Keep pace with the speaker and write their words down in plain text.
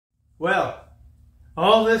Well,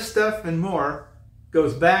 all this stuff and more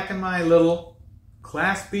goes back in my little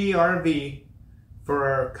Class B RV for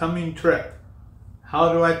our coming trip.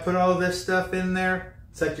 How do I put all this stuff in there,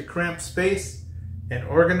 such a cramped space, and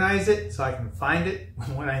organize it so I can find it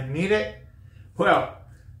when I need it? Well,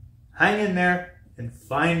 hang in there and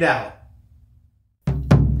find out.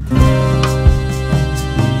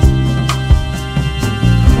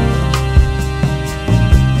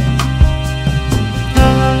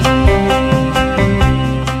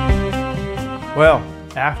 Well,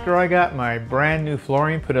 after I got my brand new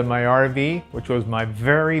flooring put in my RV, which was my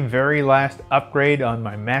very last upgrade on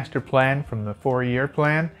my master plan from the 4-year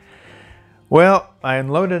plan, well, I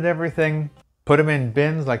unloaded everything, put them in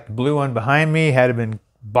bins like the blue one behind me, had them in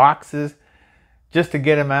boxes just to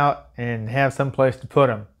get them out and have some place to put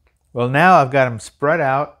them. Well, now I've got them spread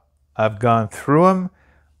out. I've gone through them,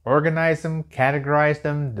 organized them, categorized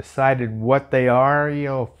them, decided what they are, you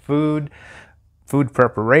know, food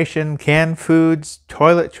preparation, canned foods,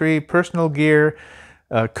 toiletry, personal gear,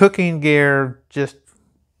 cooking gear, just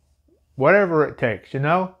whatever it takes, you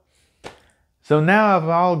know? So now I've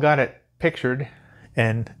all got it pictured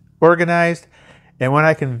and organized, and when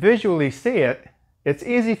I can visually see it, it's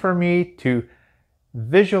easy for me to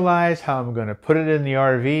visualize how I'm going to put it in the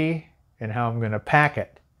RV and how I'm going to pack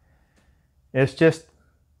it. It's just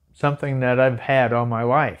something that I've had all my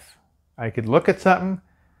life. I could look at something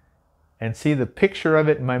and see the picture of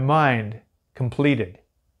it in my mind completed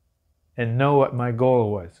and know what my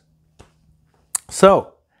goal was.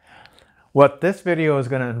 So, what this video is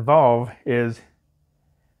going to involve is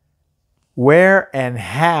where and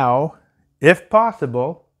how, if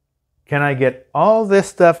possible, can I get all this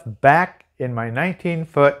stuff back in my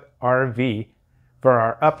 19-foot RV for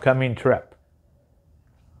our upcoming trip?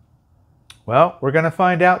 Well, we're going to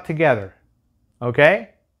find out together, okay?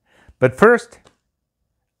 But first,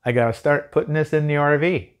 I gotta start putting this in the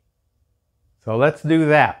RV. So let's do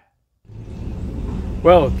that.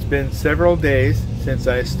 Well, it's been several days since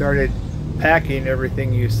I started packing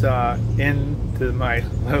everything you saw into my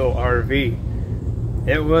little RV.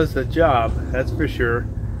 It was a job, that's for sure.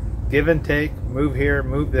 Give and take, move here,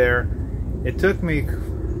 move there. It took me,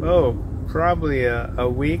 probably a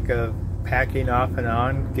week of packing off and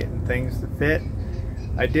on, getting things to fit.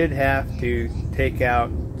 I did have to take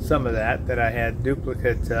out some of that I had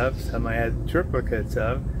duplicates of, some I had triplicates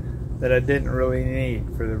of, that I didn't really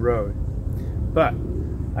need for the road. But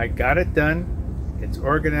I got it done, it's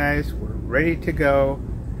organized, we're ready to go,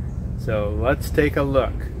 so let's take a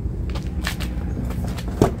look.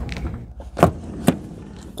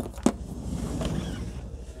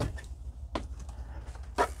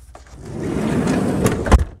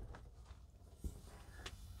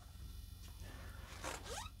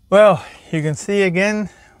 Well, you can see again,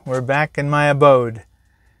 we're back in my abode.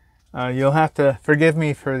 You'll have to forgive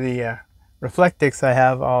me for the reflectix I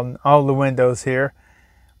have on all the windows here.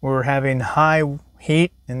 We're having high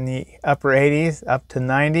heat in the upper 80s, up to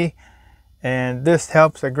 90, and this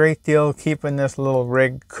helps a great deal keeping this little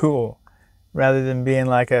rig cool, rather than being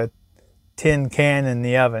like a tin can in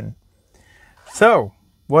the oven. So,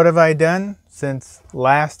 what have I done since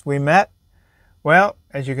last we met? Well,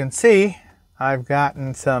 as you can see, I've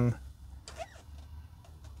gotten some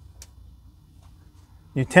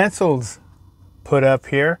utensils put up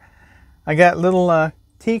here. I got little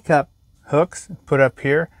teacup hooks put up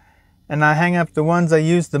here, and I hang up the ones I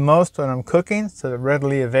use the most when I'm cooking, so they're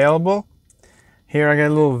readily available. Here I got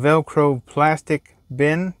a little Velcro plastic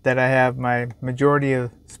bin that I have my majority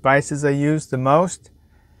of spices I use the most.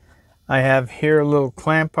 I have here a little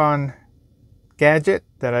clamp-on gadget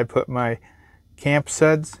that I put my camp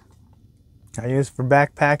suds I use for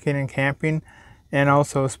backpacking and camping, and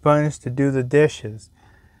also a sponge to do the dishes.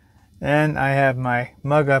 And I have my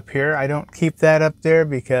mug up here. I don't keep that up there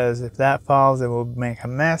because if that falls it will make a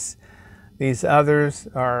mess. These others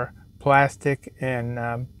are plastic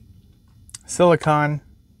and silicone.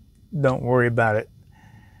 Don't worry about it.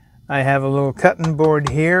 I have a little cutting board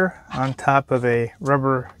here on top of a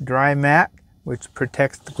rubber dry mat which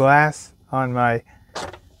protects the glass on my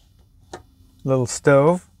little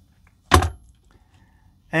stove.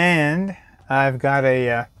 And I've got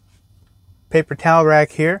a paper towel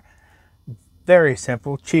rack here. Very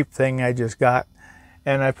simple, cheap thing I just got.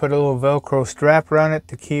 And I put a little Velcro strap around it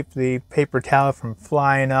to keep the paper towel from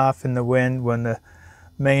flying off in the wind when the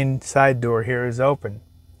main side door here is open.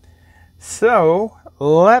 So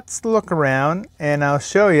let's look around and I'll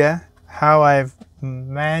show you how I've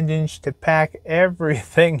managed to pack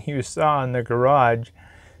everything you saw in the garage,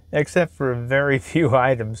 except for very few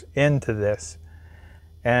items, into this.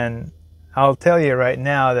 And I'll tell you right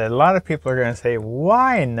now that a lot of people are going to say,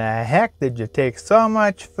 why in the heck did you take so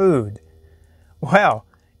much food? Well,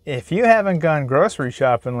 if you haven't gone grocery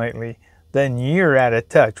shopping lately, then you're out of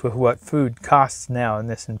touch with what food costs now in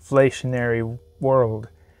this inflationary world.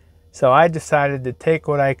 So I decided to take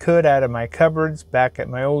what I could out of my cupboards back at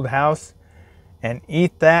my old house and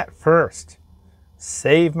eat that first.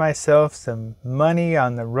 Save myself some money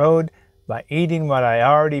on the road by eating what I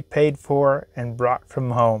already paid for and brought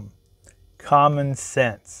from home. Common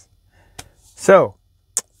sense. So,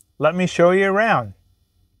 let me show you around.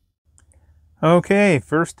 Okay,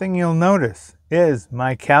 first thing you'll notice is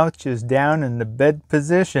my couch is down in the bed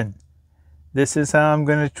position. This is how I'm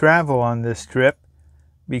going to travel on this trip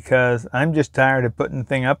because I'm just tired of putting the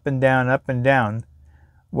thing up and down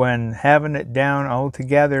when having it down all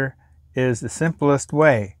together is the simplest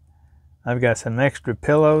way. I've got some extra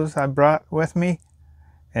pillows I brought with me,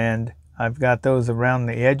 and I've got those around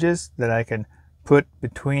the edges that I can put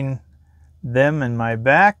between them and my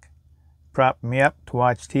back, prop me up to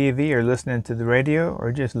watch TV or listening to the radio,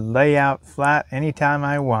 or just lay out flat anytime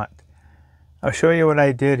I want. I'll show you what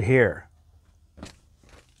I did here.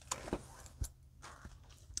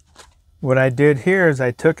 What I did here is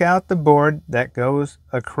I took out the board that goes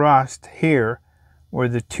across here where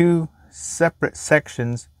the two separate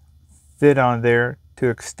sections fit on there to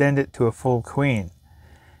extend it to a full queen.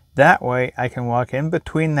 That way I can walk in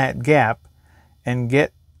between that gap and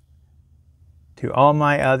get to all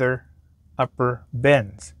my other upper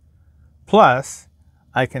bins. Plus,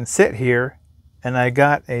 I can sit here and I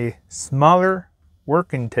got a smaller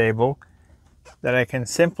working table that I can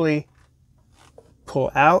simply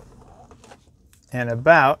pull out and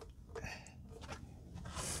about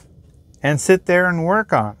and sit there and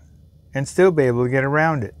work on and still be able to get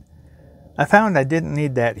around it. I found I didn't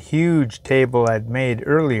need that huge table I'd made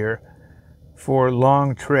earlier for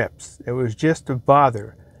long trips. It was just a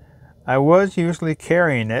bother. I was usually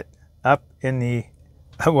carrying it up in the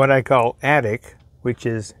what I call attic, which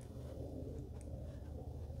is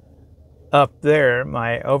up there,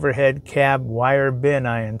 my overhead cab wire bin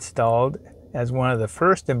I installed as one of the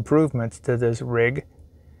first improvements to this rig,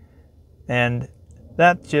 and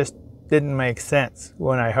that just didn't make sense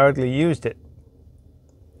when I hardly used it.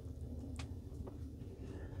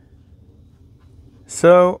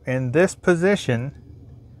 So in this position,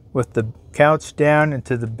 with the couch down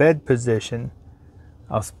into the bed position,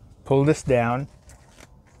 I'll pull this down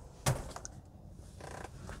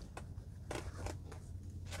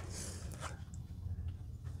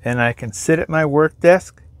and I can sit at my work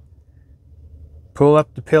desk, pull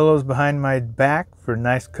up the pillows behind my back for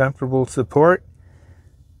nice comfortable support.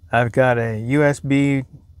 I've got a USB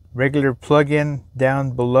regular plug-in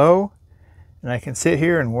down below, and I can sit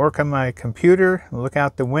here and work on my computer and look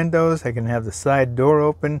out the windows. I can have the side door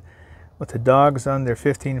open with the dogs on their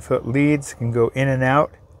 15-foot leads, can go in and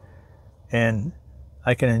out, and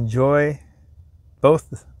I can enjoy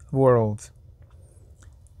both worlds.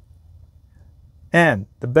 And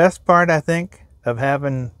the best part, I think, of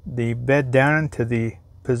having the bed down to the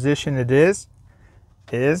position it is,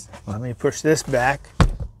 let me push this back,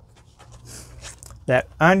 that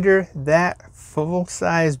under that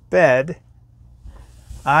full-size bed,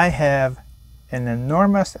 I have an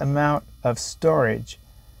enormous amount of storage.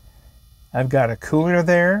 I've got a cooler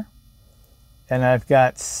there, and I've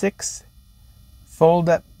got 6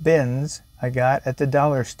 fold-up bins I got at the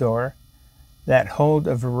dollar store that hold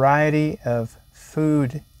a variety of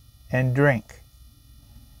food and drink.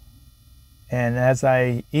 And as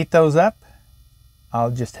I eat those up,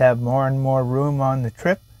 I'll just have more and more room on the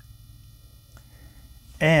trip.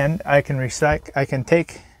 And I can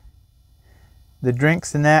take the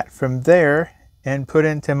drinks and that from there and put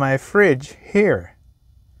into my fridge here.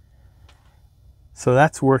 So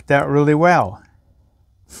that's worked out really well.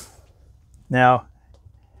 Now,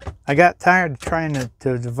 I got tired of trying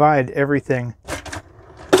to divide everything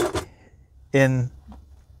in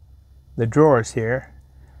the drawers here.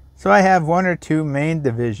 So I have 1 or 2 main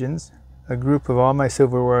divisions, a group of all my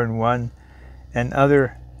silverware in one, and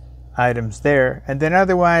other items there, and then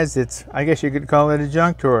otherwise it's, I guess you could call it a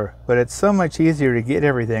junk drawer, but it's so much easier to get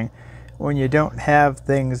everything when you don't have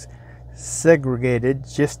things segregated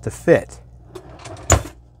just to fit.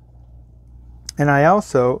 And I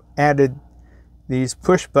also added these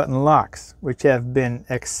push button locks, which have been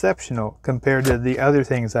exceptional compared to the other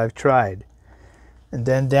things I've tried. And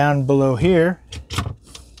then down below here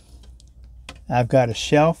I've got a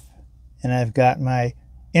shelf, and I've got my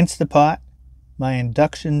Instapot, my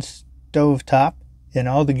induction stove top, and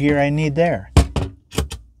all the gear I need there.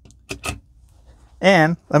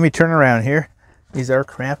 And let me turn around here. These are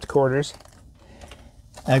cramped quarters.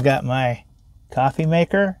 I've got my coffee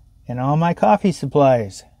maker and all my coffee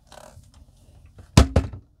supplies.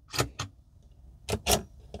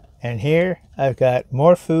 And here I've got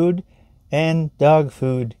more food and dog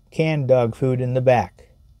food, canned dog food in the back.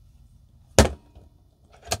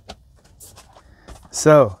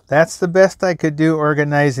 So that's the best I could do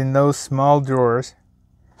organizing those small drawers.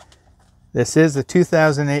 This is a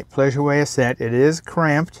 2008 Pleasure-Ways Ascent. It is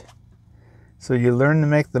cramped, so you learn to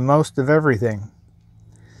make the most of everything.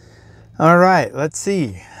 All right, let's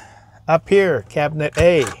see. Up here, cabinet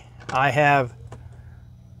A, I have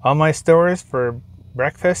all my stores for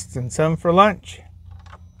breakfast and some for lunch.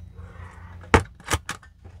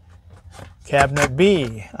 Cabinet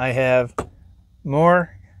B, I have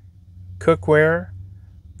more cookware,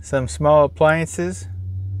 some small appliances,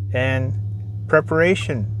 and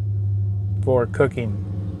preparation for cooking.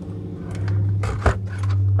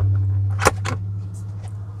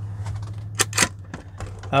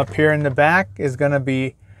 Up here in the back is going to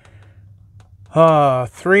be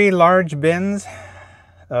 3 large bins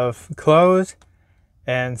of clothes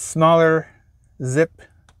and smaller zip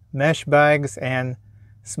mesh bags and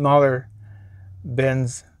smaller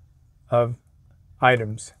bins of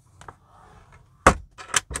items.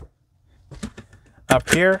 Up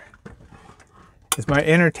here is my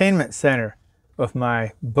entertainment center with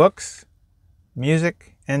my books,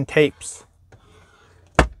 music, and tapes.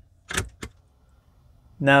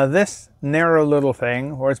 Now this narrow little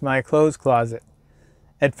thing was my clothes closet.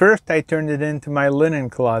 At first I turned it into my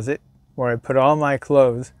linen closet where I put all my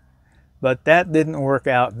clothes, but that didn't work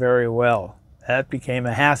out very well. That became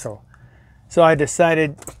a hassle. So I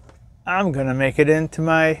decided I'm gonna make it into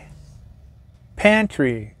my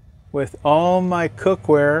pantry with all my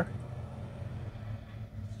cookware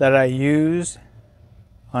that I use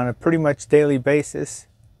on a pretty much daily basis.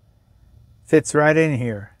 Fits right in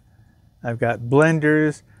here. I've got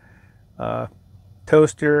blenders,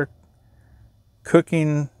 toaster,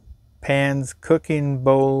 cooking pans, cooking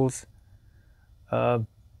bowls,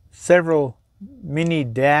 several mini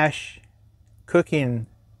dash cooking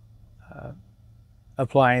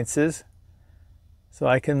appliances, so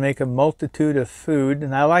I can make a multitude of food.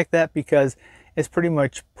 And I like that because it's pretty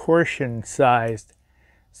much portion sized,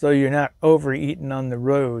 so you're not overeating on the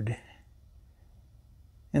road.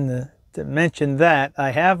 And to mention that,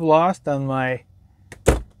 I have lost on my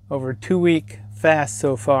over 2-week fast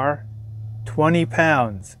so far 20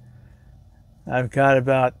 pounds. I've got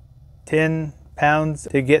about 10 pounds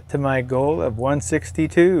to get to my goal of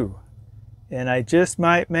 162, and I just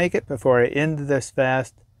might make it before I end this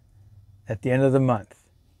fast at the end of the month.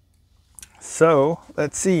 So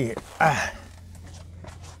let's see.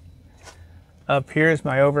 Up here is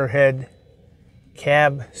my overhead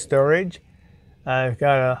cab storage. I've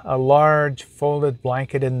got a large folded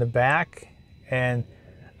blanket in the back and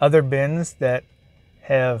other bins that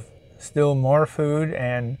have still more food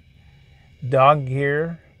and dog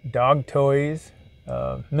gear, dog toys,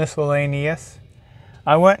 miscellaneous.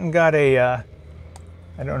 I went and got a, I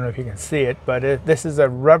don't know if you can see it, but this is a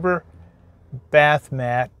rubber bath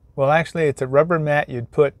mat. Well, actually it's a rubber mat you'd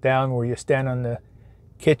put down where you stand on the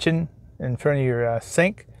kitchen in front of your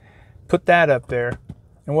sink. Put that up there.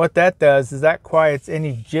 And what that does is that quiets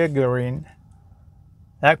any jiggling,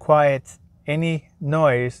 that quiets any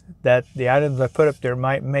noise that the items I put up there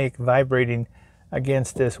might make vibrating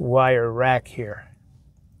against this wire rack here.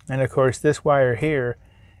 And of course this wire here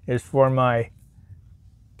is for my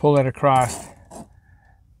pull it across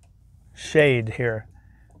shade here.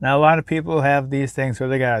 Now a lot of people have these things where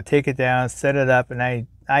they gotta take it down, set it up, and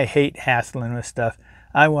I hate hassling with stuff.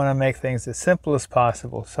 I want to make things as simple as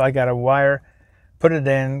possible. So I got a wire, put it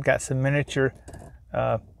in, got some miniature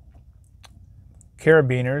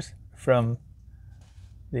carabiners from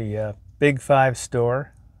the Big 5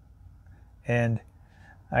 store, and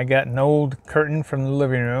I got an old curtain from the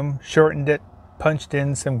living room, shortened it, punched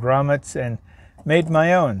in some grommets, and made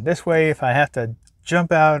my own. This way, if I have to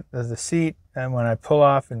jump out of the seat and when I pull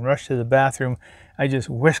off and rush to the bathroom, I just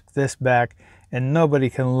whisk this back and nobody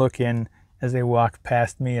can look in as they walk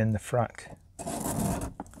past me in the front.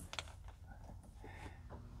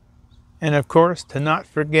 And of course, to not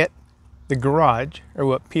forget the garage, or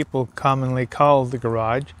what people commonly call the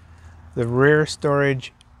garage, the rear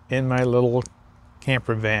storage in my little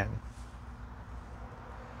camper van.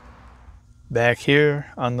 Back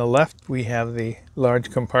here on the left, we have the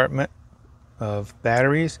large compartment of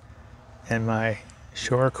batteries and my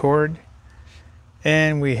shore cord.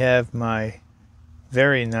 And we have my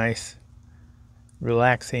very nice,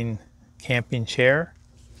 relaxing camping chair.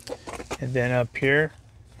 And then up here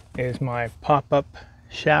is my pop-up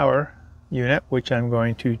shower unit, which I'm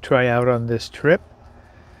going to try out on this trip.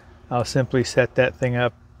 I'll simply set that thing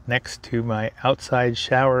up next to my outside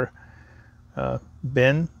shower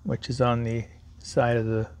bin, which is on the side of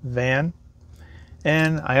the van.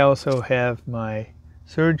 And I also have my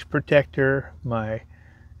surge protector, my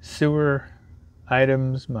sewer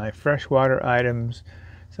items, my freshwater items,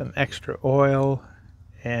 some extra oil,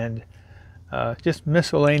 and just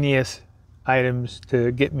miscellaneous items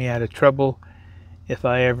to get me out of trouble if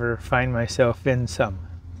I ever find myself in some.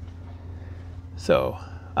 So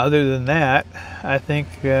other than that, I think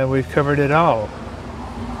we've covered it all.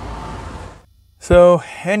 So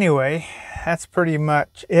anyway, that's pretty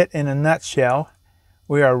much it in a nutshell.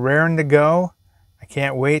 We are raring to go. I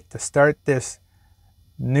can't wait to start this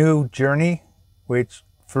new journey, which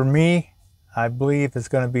for me, I believe is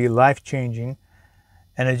going to be life-changing,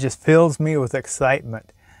 and it just fills me with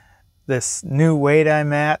excitement. This new weight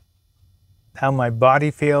I'm at, how my body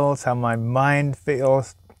feels, how my mind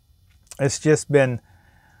feels, it's just been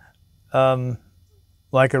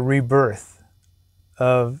like a rebirth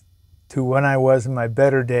to when I was in my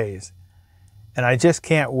better days. And I just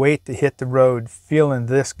can't wait to hit the road feeling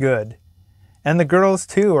this good. And the girls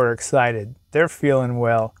too are excited. They're feeling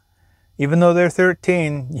well. Even though they're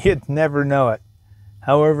 13, you'd never know it.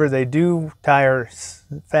 However, they do tire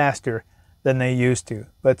faster than they used to,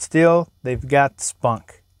 but still, they've got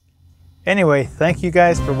spunk. Anyway, thank you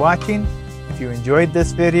guys for watching. If you enjoyed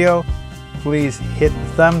this video, please hit the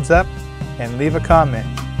thumbs up and leave a comment.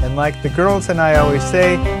 And like the girls and I always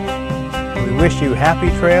say, we wish you happy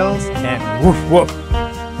trails and woof woof.